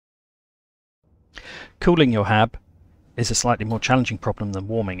Cooling your hab is a slightly more challenging problem than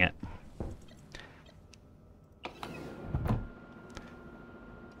warming it.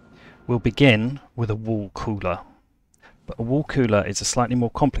 We'll begin with a wall cooler, but a wall cooler is a slightly more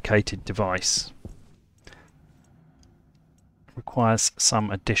complicated device. It requires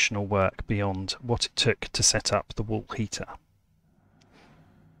some additional work beyond what it took to set up the wall heater.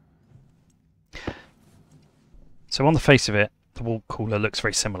 So on the face of it, the wall cooler looks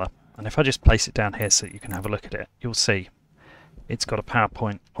very similar, and if I just place it down here so that you can have a look at it, you'll see it's got a power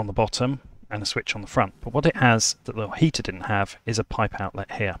point on the bottom and a switch on the front, but what it has that the heater didn't have is a pipe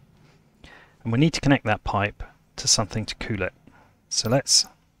outlet here, and we need to connect that pipe to something to cool it. So let's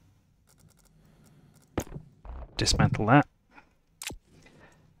dismantle that,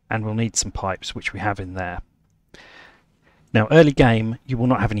 and we'll need some pipes, which we have in there. Now, early game you will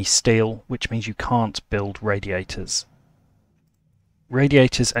not have any steel, which means you can't build radiators.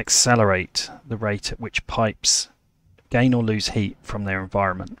 Radiators accelerate the rate at which pipes gain or lose heat from their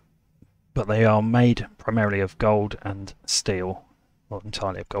environment, but they are made primarily of gold and steel, or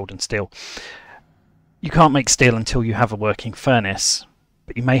entirely of gold and steel. You can't make steel until you have a working furnace,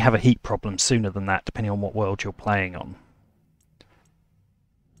 but you may have a heat problem sooner than that, depending on what world you're playing on.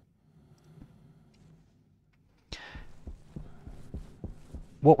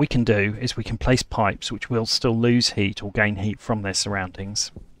 What we can do is we can place pipes which will still lose heat or gain heat from their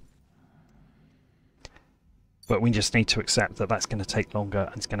surroundings, but we just need to accept that that's going to take longer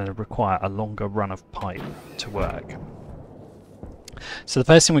and it's going to require a longer run of pipe to work. So the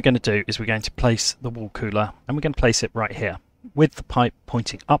first thing we're going to do is we're going to place the wall cooler, and we're going to place it right here with the pipe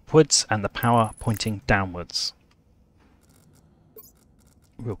pointing upwards and the power pointing downwards.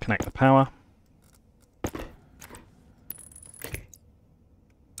 We'll connect the power.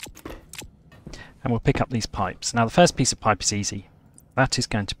 And we'll pick up these pipes. Now the first piece of pipe is easy. That is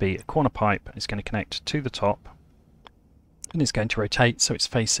going to be a corner pipe. It's going to connect to the top, and it's going to rotate so it's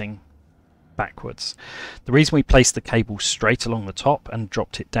facing backwards. The reason we placed the cable straight along the top and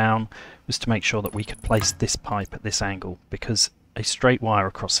dropped it down was to make sure that we could place this pipe at this angle, because a straight wire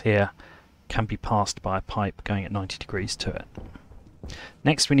across here can be passed by a pipe going at 90 degrees to it.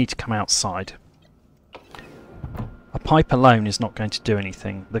 Next we need to come outside. A pipe alone is not going to do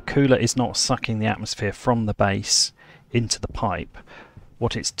anything. The cooler is not sucking the atmosphere from the base into the pipe.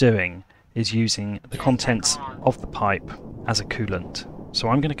 What it's doing is using the contents of the pipe as a coolant. So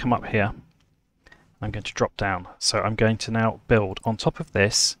I'm going to come up here, I'm going to drop down. So I'm going to now build on top of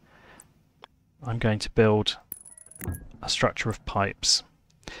this, I'm going to build a structure of pipes.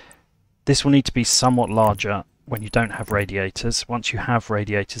 This will need to be somewhat larger when you don't have radiators. Once you have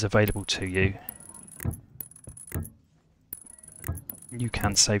radiators available to you, you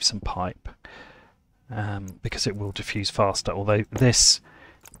can save some pipe because it will diffuse faster, although this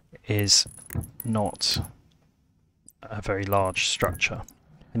is not a very large structure.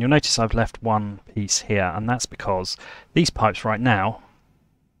 And you'll notice I've left one piece here, and that's because these pipes right now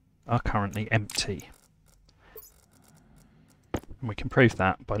are currently empty. And we can prove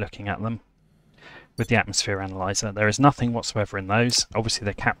that by looking at them with the atmosphere analyzer. There is nothing whatsoever in those. Obviously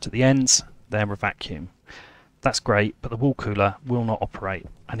they're capped at the ends, they're a vacuum. That's great, but the wall cooler will not operate.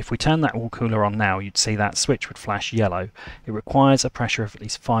 And if we turn that wall cooler on now, you'd see that switch would flash yellow. It requires a pressure of at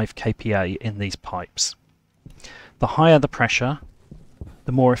least 5 kPa in these pipes. The higher the pressure,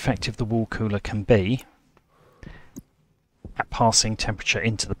 the more effective the wall cooler can be at passing temperature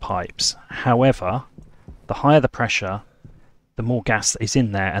into the pipes. However, the higher the pressure, the more gas that is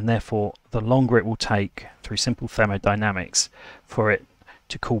in there, and therefore the longer it will take through simple thermodynamics for it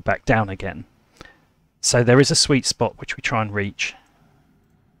to cool back down again. So there is a sweet spot which we try and reach.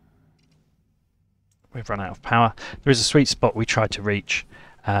 We've run out of power. There is a sweet spot we try to reach,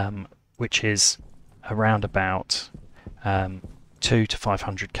 which is around about 200 to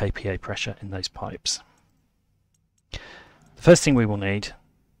 500 kPa pressure in those pipes. The first thing we will need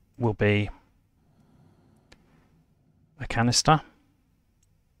will be a canister.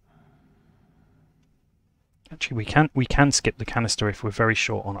 Actually, we can skip the canister if we're very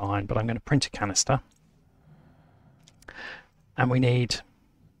short on iron, but I'm going to print a canister. And we need,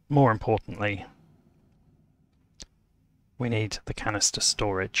 more importantly, we need the canister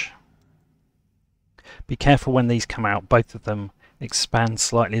storage. Be careful when these come out. Both of them expand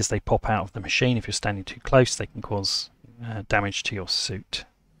slightly as they pop out of the machine. If you're standing too close, they can cause damage to your suit.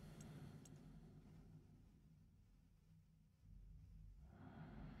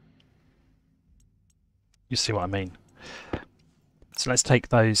 You see what I mean? So let's take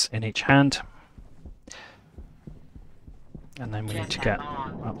those in each hand. And then we need to get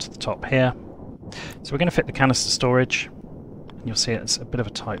up to the top here. So we're going to fit the canister storage You'll see it's a bit of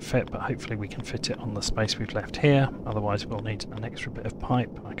a tight fit, but hopefully we can fit it on the space we've left here. Otherwise we'll need an extra bit of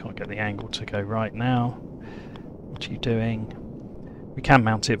pipe. I can't get the angle to go right now. What are you doing? We can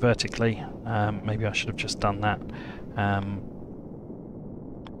mount it vertically. Maybe I should have just done that.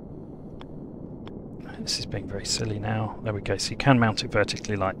 This is being very silly now. There we go. So you can mount it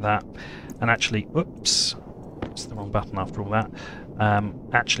vertically like that. And actually, whoops, it's the wrong button after all that.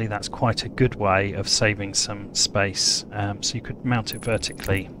 Actually, that's quite a good way of saving some space. So you could mount it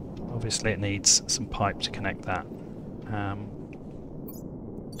vertically. Obviously, it needs some pipe to connect that,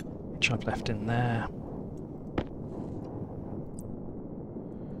 which I've left in there.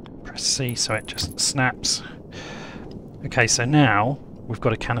 Press C so it just snaps. Okay, so now we've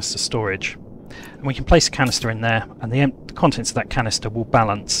got a canister storage. And we can place a canister in there, and the contents of that canister will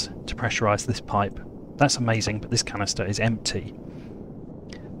balance to pressurise this pipe. That's amazing, but this canister is empty.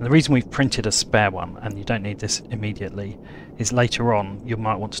 And the reason we've printed a spare one, and you don't need this immediately, is later on you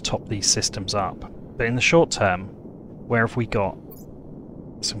might want to top these systems up. But in the short term, where have we got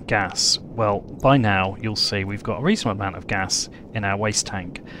some gas? Well, by now you'll see we've got a reasonable amount of gas in our waste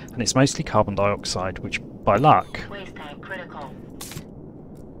tank, and it's mostly carbon dioxide, which by luck Waste tank critical.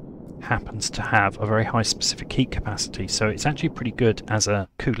 happens to have a very high specific heat capacity, so it's actually pretty good as a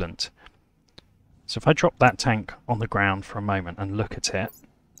coolant. So if I drop that tank on the ground for a moment and look at it,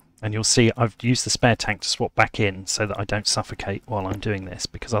 and you'll see I've used the spare tank to swap back in so that I don't suffocate while I'm doing this,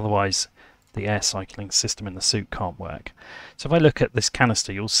 because otherwise the air cycling system in the suit can't work. So if I look at this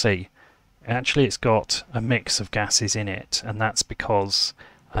canister, you'll see actually it's got a mix of gases in it, and that's because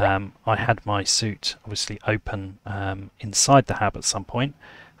I had my suit obviously open inside the hab at some point.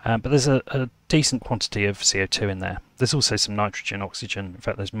 But there's a decent quantity of CO2 in there. There's also some nitrogen, oxygen. In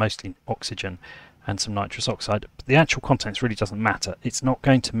fact, there's mostly oxygen and some nitrous oxide. But the actual contents really doesn't matter. It's not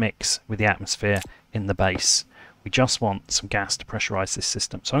going to mix with the atmosphere in the base. We just want some gas to pressurise this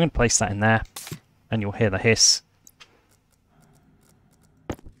system. So I'm going to place that in there, and you'll hear the hiss.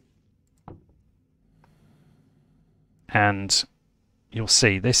 And you'll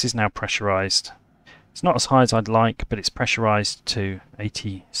see this is now pressurised. It's not as high as I'd like, but it's pressurised to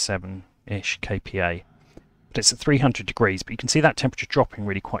 87-ish kPa. But it's at 300 degrees, but you can see that temperature dropping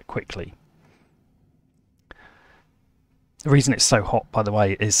really quite quickly. The reason it's so hot, by the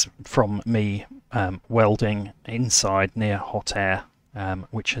way, is from me welding inside near hot air,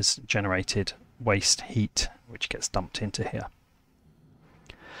 which has generated waste heat, which gets dumped into here.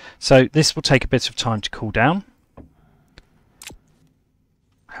 So this will take a bit of time to cool down.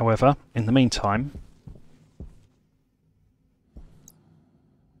 However, in the meantime,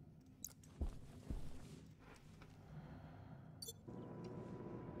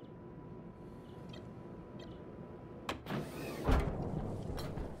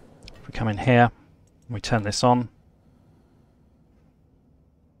 if we come in here, we turn this on,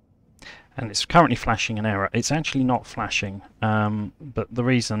 and it's currently flashing an error. It's actually not flashing, but the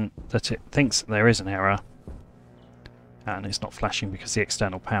reason that it thinks that there is an error, and it's not flashing because the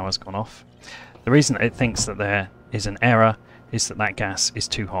external power's gone off. The reason that it thinks that there is an error is that that gas is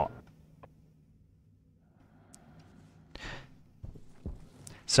too hot.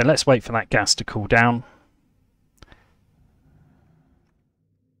 So let's wait for that gas to cool down.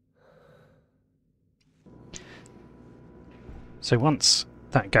 So once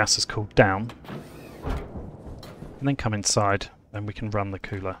that gas has cooled down, and then come inside, and we can run the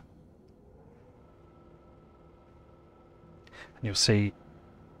cooler. And you'll see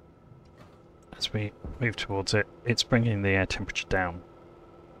as we move towards it, it's bringing the air temperature down.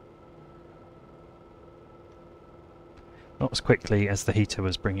 Not as quickly as the heater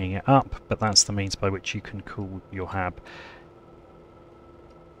was bringing it up, but that's the means by which you can cool your hab.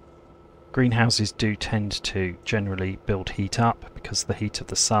 Greenhouses do tend to generally build heat up because the heat of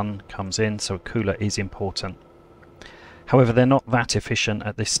the sun comes in, so a cooler is important. However, they're not that efficient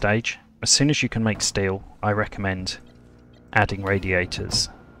at this stage. As soon as you can make steel, I recommend adding radiators.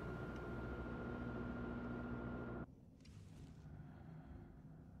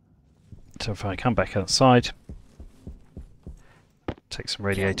 So if I come back outside, take some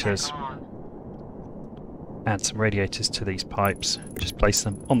radiators, add some radiators to these pipes, just place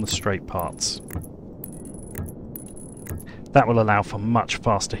them on the straight parts. That will allow for much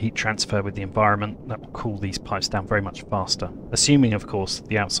faster heat transfer with the environment. That will cool these pipes down very much faster, assuming of course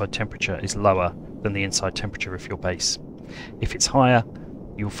the outside temperature is lower than the inside temperature of your base. If it's higher,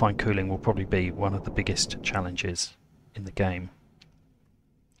 you'll find cooling will probably be one of the biggest challenges in the game.